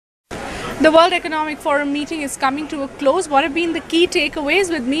The World Economic Forum meeting is coming to a close. What have been the key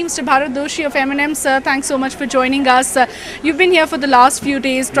takeaways? With me, Mr. Bharat Doshi of M&M. Sir, thanks so much for joining us. You've been here for the last few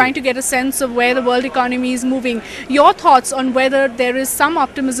days trying to get a sense of where the world economy is moving. Your thoughts on whether there is some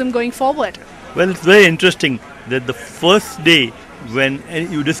optimism going forward? Well, it's very interesting that the first day when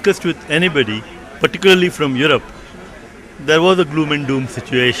you discussed with anybody, particularly from Europe, there was a gloom and doom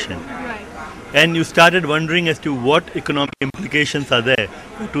situation. And you started wondering as to what economic implications are there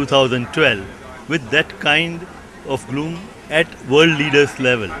for 2012 with that kind of gloom at world leaders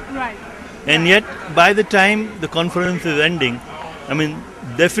level. Right. And yet, by the time the conference is ending, I mean,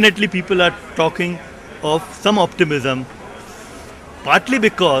 definitely people are talking of some optimism, partly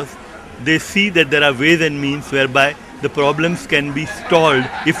because they see that there are ways and means whereby the problems can be stalled,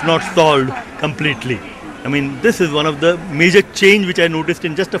 if not solved completely. I mean, this is one of the major change which I noticed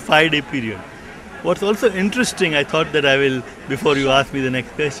in just a 5-day period. What's also interesting, I thought that I will, before you ask me the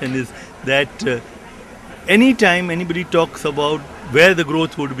next question, is that anytime anybody talks about where the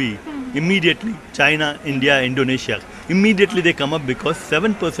growth would be, immediately China, India, Indonesia, immediately they come up because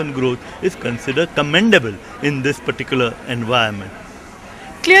 7% growth is considered commendable in this particular environment.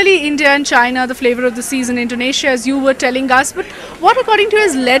 Clearly, India and China, the flavor of the season, Indonesia, as you were telling us. But what, according to you,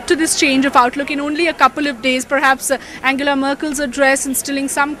 has led to this change of outlook in only a couple of days? Perhaps Angela Merkel's address instilling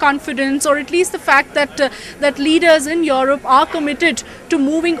some confidence, or at least the fact that that leaders in Europe are committed to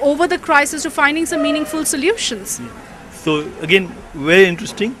moving over the crisis, to finding some meaningful solutions. So again, very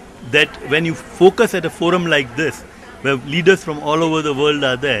interesting that when you focus at a forum like this, where leaders from all over the world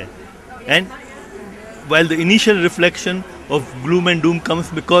are there, and while the initial reflection of gloom and doom comes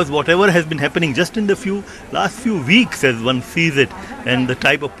because whatever has been happening just in the last few weeks, as one sees it, and the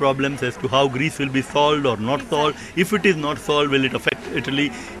type of problems as to how Greece will be solved or not solved. If it is not solved, will it affect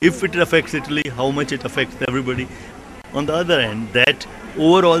Italy? If it affects Italy, how much it affects everybody? On the other hand, that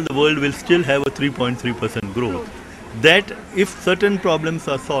overall the world will still have a 3.3% growth. That if certain problems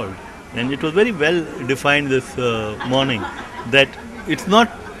are solved, and it was very well defined this morning, that it's not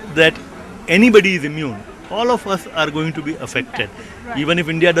that anybody is immune. All of us are going to be affected. Right. Even if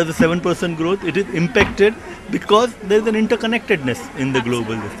India does a 7% growth, it is impacted because there is an interconnectedness in the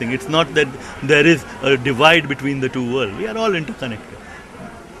global thing. It's not that there is a divide between the two worlds. We are all interconnected.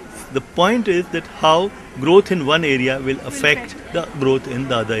 The point is that how growth in one area will affect the growth in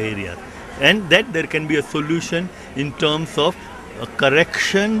the other areas. And that there can be a solution in terms of a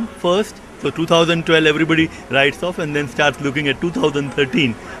correction first. So 2012 everybody writes off and then starts looking at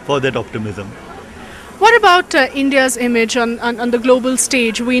 2013 for that optimism. What about India's image on the global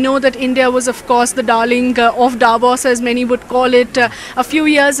stage? We know that India was, of course, the darling of Davos, as many would call it, a few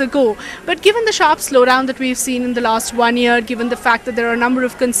years ago. But given the sharp slowdown that we've seen in the last 1 year, given the fact that there are a number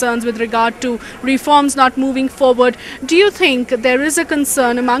of concerns with regard to reforms not moving forward, do you think there is a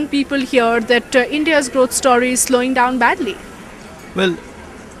concern among people here that India's growth story is slowing down badly? Well,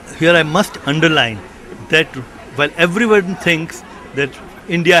 here I must underline that while everyone thinks that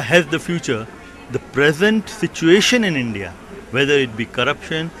India has the future, the present situation in India, whether it be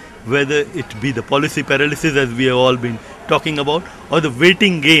corruption, whether it be the policy paralysis as we have all been talking about, or the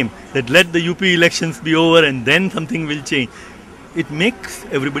waiting game that let the UP elections be over and then something will change, it makes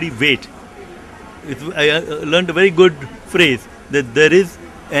everybody wait. I learned a very good phrase that there is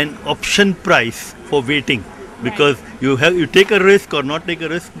an option price for waiting. Because you take a risk or not take a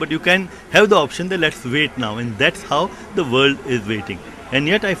risk, but you can have the option that let's wait now, and that's how the world is waiting. And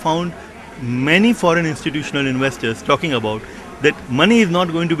yet I found many foreign institutional investors talking about that money is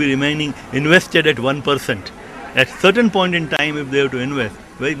not going to be remaining invested at 1%. At certain point in time, if they have to invest,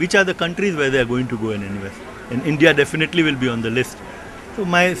 which are the countries where they are going to go and invest? And India definitely will be on the list. So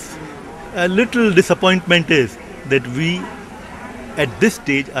my little disappointment is that we at this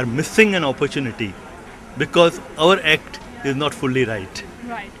stage are missing an opportunity because our act is not fully right.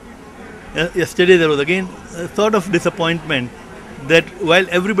 Right. Yesterday there was again a sort of disappointment that while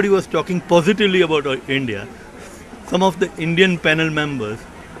everybody was talking positively about India, some of the Indian panel members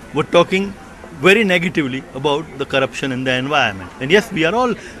were talking very negatively about the corruption in the environment. And yes, we are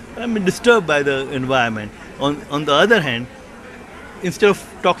all disturbed by the environment. On the other hand, instead of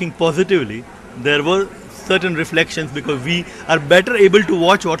talking positively, there were certain reflections because we are better able to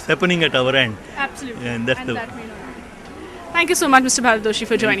watch what's happening at our end. Absolutely. And that's the... Thank you so much, Mr. Bharat Doshi,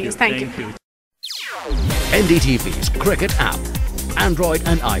 for joining us. Thank you. NDTV's cricket app, Android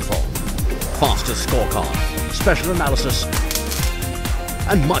and iPhone, fastest scorecard, special analysis,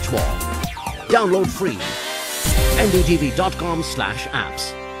 and much more. Download free.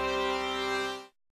 ndtv.com/apps.